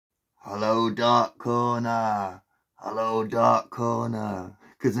Hello, Dark Corner. Hello, Dark Corner.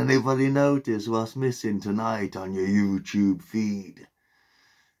 Does anybody notice what's missing tonight on your YouTube feed?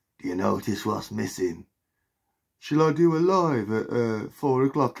 Do you notice what's missing? Shall I do a live at 4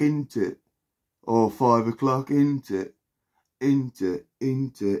 o'clock, ain't it? Or 5 o'clock, ain't it? Into.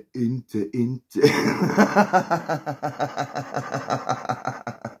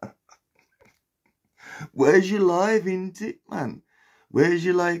 Where's your live, ain't it, man? Where's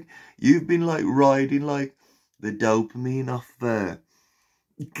your, you've been, riding, the dopamine off there.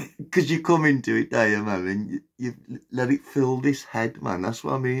 Because you come into it there, man, and you let it fill this head, man. That's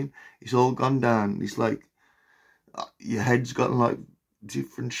what I mean. It's all gone down. It's like, your head's gotten,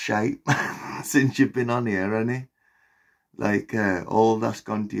 different shape since you've been on here, hasn't it? All that's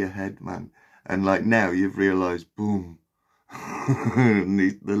gone to your head, man. And, now you've realised, boom,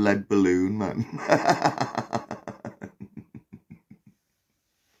 the lead balloon, man.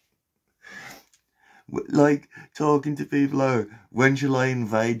 Talking to people, oh, when shall I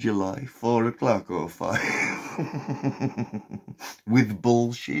invade your life? 4 o'clock or 5? With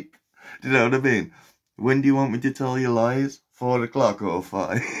bullshit. Do you know what I mean? When do you want me to tell you lies? 4 o'clock or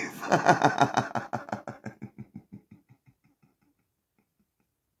 5?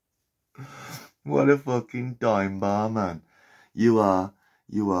 What a fucking dime bar, man. You're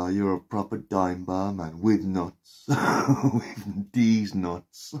a proper dime bar, man. With nuts. With these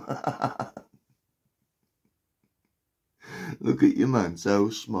nuts. Look at you, man, so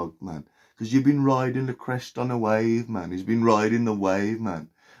smug, man. Because you've been riding the crest on a wave, man. He's been riding the wave, man.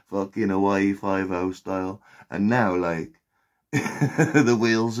 Fucking Hawaii 5-0 style. And now, the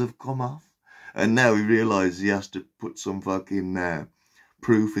wheels have come off. And now he realises he has to put some fucking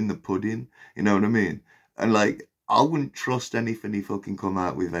proof in the pudding. You know what I mean? And, I wouldn't trust anything he fucking come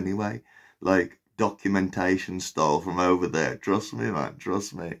out with anyway. Documentation style from over there. Trust me, man.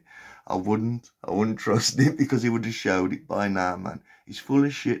 Trust me. I wouldn't trust it because he would have showed it by now, man. He's full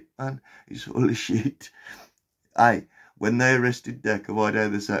of shit, man. He's full of shit. Hey, when they arrested Decker, why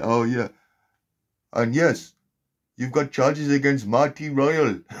don't they say, oh, yeah, and yes, you've got charges against Marty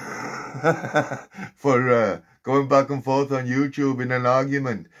Royal for going back and forth on YouTube in an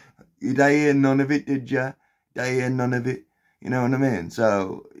argument. They hear none of it, did ya? They hear none of it. You know what I mean?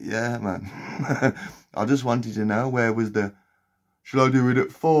 So, yeah, man. I just wanted to know, where was the... Shall I do it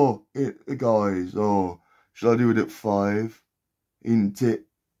at 4, guys? Or shall I do it at 5? Ain't it?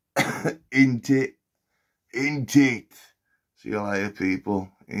 Ain't it? Ain't it? See you later,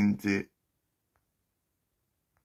 people. Ain't it?